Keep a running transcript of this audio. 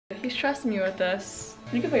please trust me with this.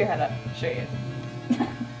 You can put your head up. Show you.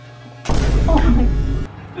 Oh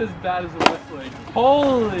my. As bad as a whistling.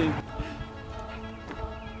 Holy!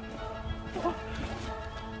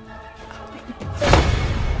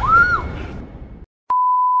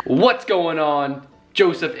 What's going on?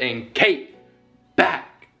 Joseph and Kate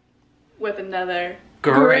back with another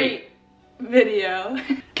great video.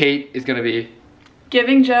 Kate is gonna be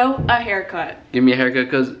giving Joe a haircut. Give me a haircut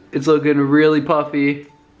because it's looking really puffy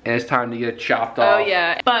and it's time to get it chopped off. Oh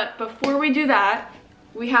yeah, but before we do that,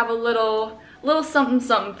 we have a little something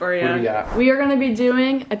for you. What do we got? We are gonna be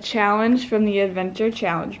doing a challenge from the Adventure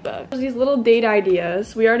Challenge book. There's these little date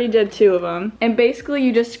ideas. We already did 2 of them. And basically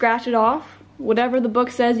you just scratch it off. Whatever the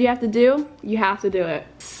book says you have to do it.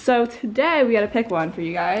 So today we gotta pick one for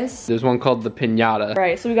you guys. There's one called the Pinata.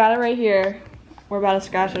 Right, so we got it right here. We're about to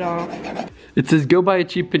scratch it off. It says, go buy a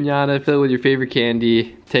cheap pinata, fill it with your favorite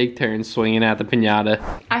candy, take turns swinging at the pinata.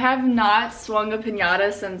 I have not swung a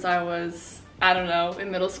pinata since I was, I don't know,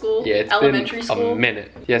 in middle school, yeah, it's elementary been school. A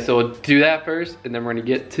minute. Yeah, so we'll do that first, and then we're gonna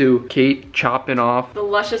get to Kate chopping off the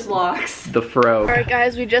luscious locks. The fro. Alright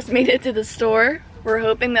guys, we just made it to the store. We're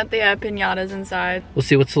hoping that they have pinatas inside. We'll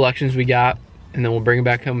see what selections we got, and then we'll bring it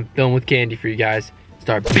back home, fill them with candy for you guys.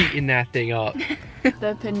 Start beating that thing up.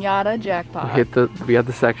 The pinata jackpot. We got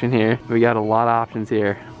the section here. We got a lot of options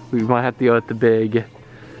here. We might have to go with the big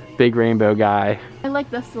rainbow guy. I like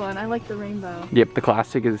this one. I like the rainbow. Yep, the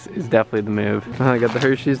classic is definitely the move. I got the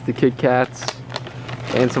Hershey's, the Kit Kats,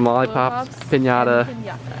 and some lollipops, pinata.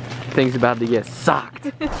 Thing's about to get socked.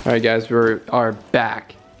 All right, guys, we are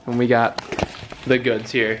back, and we got the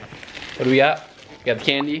goods here. What do we got? We got the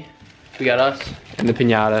candy, we got us, and the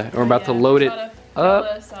pinata. And we're about to load it up.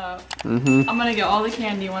 I'm gonna get all the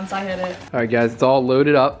candy once I hit it. All right, guys, it's all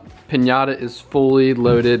loaded up. Pinata is fully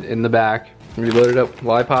loaded in the back. We loaded up with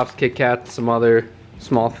lollipops, Kit Kats, some other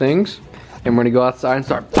small things. And we're gonna go outside and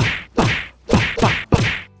start.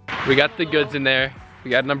 We got the goods in there.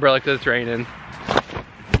 We got an umbrella because it's raining.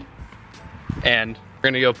 And we're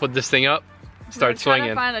gonna go put this thing up, start swinging.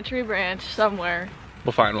 We're trying to find a tree branch somewhere.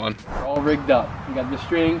 We'll find one. We're all rigged up. We got the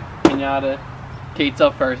string, pinata. Kate's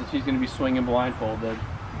up first, and she's gonna be swinging blindfolded.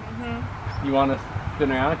 You want to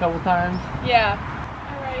spin around a couple times? Yeah.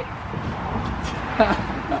 All right.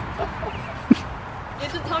 You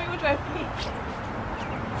have to tell me which way I peek.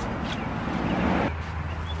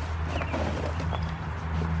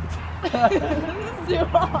 This is too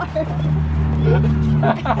hard.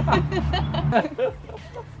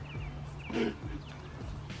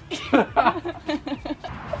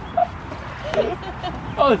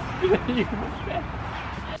 Oh, it's spinning.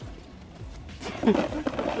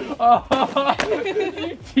 Oh,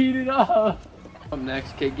 you teed it up. Up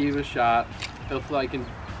next, Kate gave it a shot. Hopefully I can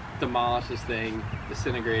demolish this thing,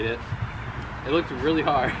 disintegrate it. It looked really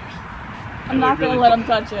hard. I'm not gonna let him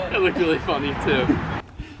touch it. It looked really funny too.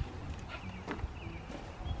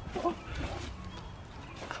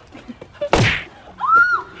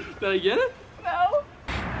 Did I get it? No.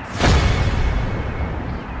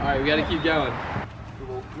 Alright, we gotta keep going. A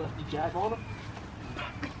little lefty jab on him.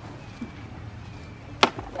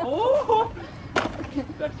 Oh!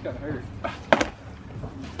 That's gonna hurt.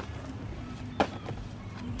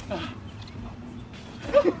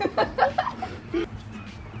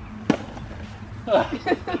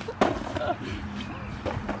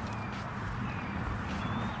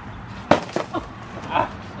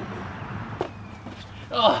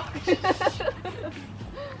 Oh.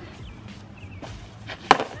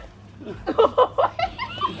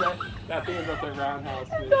 That thing is at the roundhouse.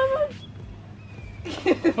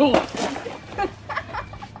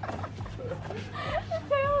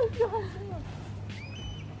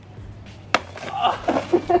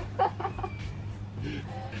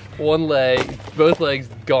 One leg, both legs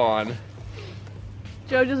gone.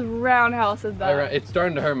 Joe just roundhouses that. It's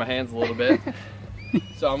starting to hurt my hands a little bit,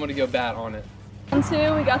 so I'm gonna go bat on it. 1,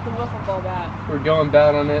 2, we got the wiffle ball bat. We're going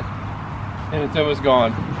bat on it, and it's almost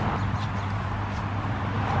gone.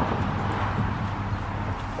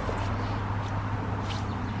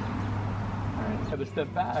 Gotta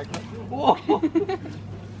step back. Whoa!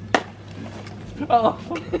 Oh!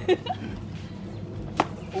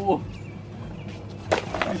 Oh!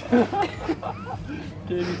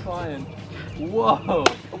 Katie's flying. Whoa!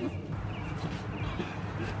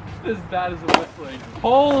 As bad as a whistling.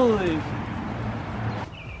 Holy!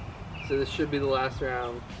 So this should be the last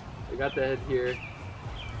round. I got the head here.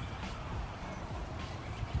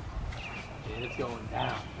 And it's going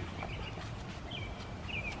down.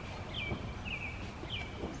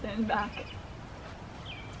 Stand back.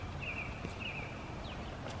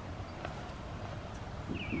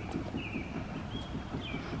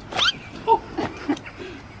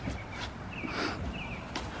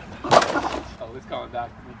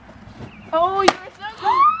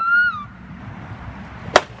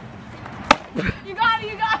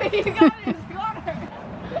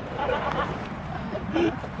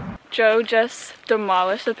 Joe just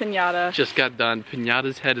demolished the pinata. Just got done.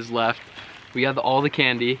 Pinata's head is left. We got all the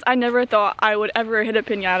candy. I never thought I would ever hit a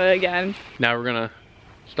pinata again. Now we're gonna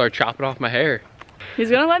start chopping off my hair. He's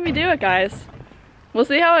gonna let me do it, guys. We'll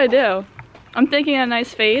see how I do. I'm thinking a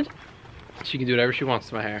nice fade. She can do whatever she wants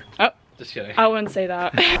to my hair. Oh, just kidding. I wouldn't say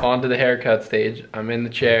that. On to the haircut stage. I'm in the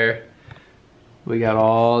chair. We got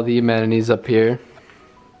all the amenities up here.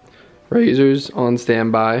 Razors on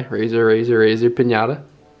standby. Razor, razor, razor, pinata.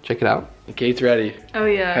 Check it out. Kate's ready. Oh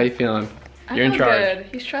yeah. How you feeling? You're in charge. Good.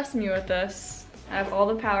 He's trusting me with this. I have all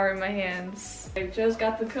the power in my hands. Joe's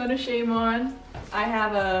got the coat of shame on. I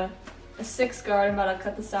have a 6 guard. I'm about to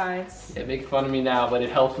cut the sides. Yeah, make fun of me now, but it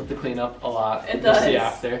helps with the cleanup a lot. It does. We'll see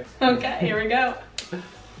after. Okay, here we go.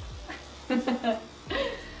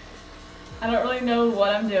 I don't really know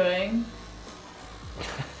what I'm doing.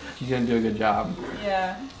 She's gonna do a good job.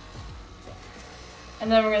 Yeah.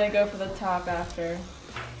 And then we're gonna go for the top after.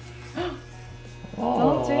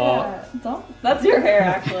 Don't do that. Don't. That's your hair,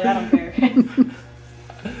 actually. I don't care.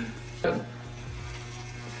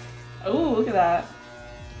 Oh, look at that.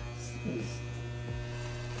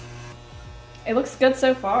 It looks good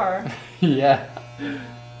so far. Yeah.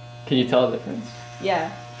 Can you tell the difference?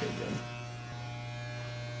 Yeah. Okay, good.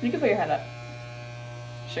 You can put your head up.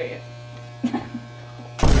 Show you.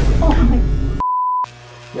 Oh my.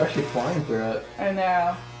 You're actually flying through it. I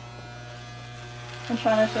know. I'm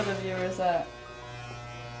trying to show the viewers that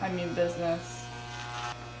I mean business.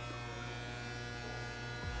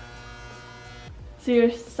 So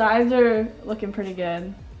your sides are looking pretty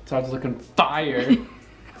good. Sides looking fire.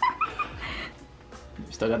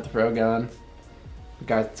 Still got the fro going.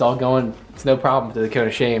 Guys, it's all going. It's no problem to the cone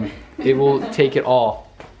of shame. It will take it all.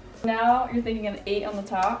 Now you're thinking an 8 on the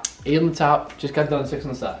top. 8 on the top. Just got done 6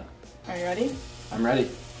 on the side. Are you ready? I'm ready.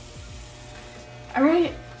 I'm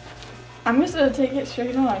ready. I'm just gonna take it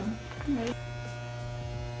straight on. Ready?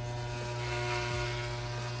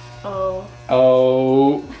 Oh.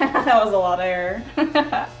 Oh. That was a lot of air. Look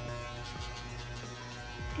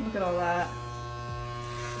at all that.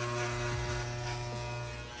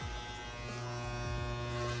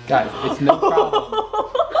 Guys, it's no problem.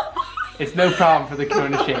 It's no problem for the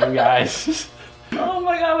cone of shame, guys. Oh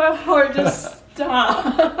my god, my heart just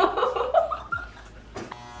stopped.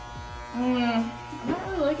 I'm not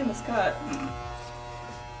really liking this cut.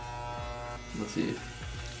 Let's see.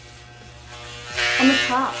 On the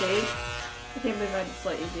top, babe. I can't believe I just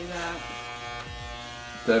let you do that.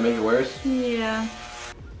 Did I make it worse? Yeah.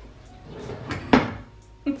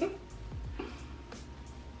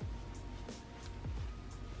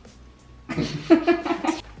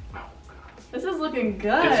 This is looking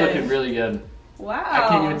good. It's looking really good. Wow. I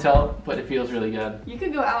can't even tell, but it feels really good. You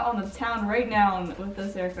could go out on the town right now with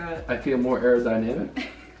this haircut. I feel more aerodynamic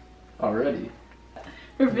already.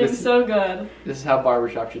 We're being so good. This is how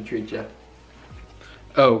barbershop should treat you.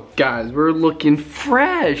 Oh, guys, we're looking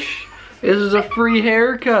fresh. This is a free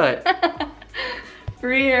haircut.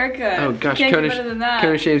 Free haircut. Oh gosh, Can't get better than that.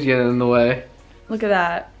 Cone of shame's getting in the way. Look at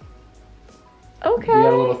that. Okay. We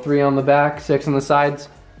got a little 3 on the back, 6 on the sides,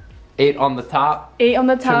 8 on the top. 8 on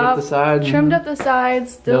the top. Trimmed up the sides. Trimmed up the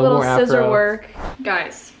sides. Did a No little more scissor afro. work.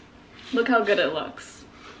 Guys, look how good it looks.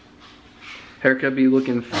 Haircut be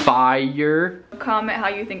looking fire. Comment how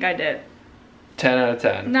you think I did. 10 out of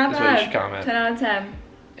 10 Not is bad. what you should comment. 10 out of 10.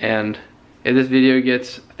 And if this video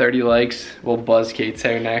gets 30 likes, we'll buzz Kate's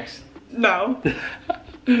hair next. No.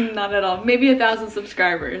 Not at all. Maybe 1,000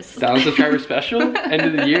 subscribers. 1,000 subscriber special, end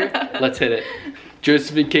of the year. Let's hit it.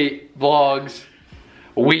 Joseph and Kate vlogs.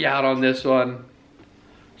 We out on this one.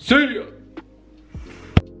 See ya.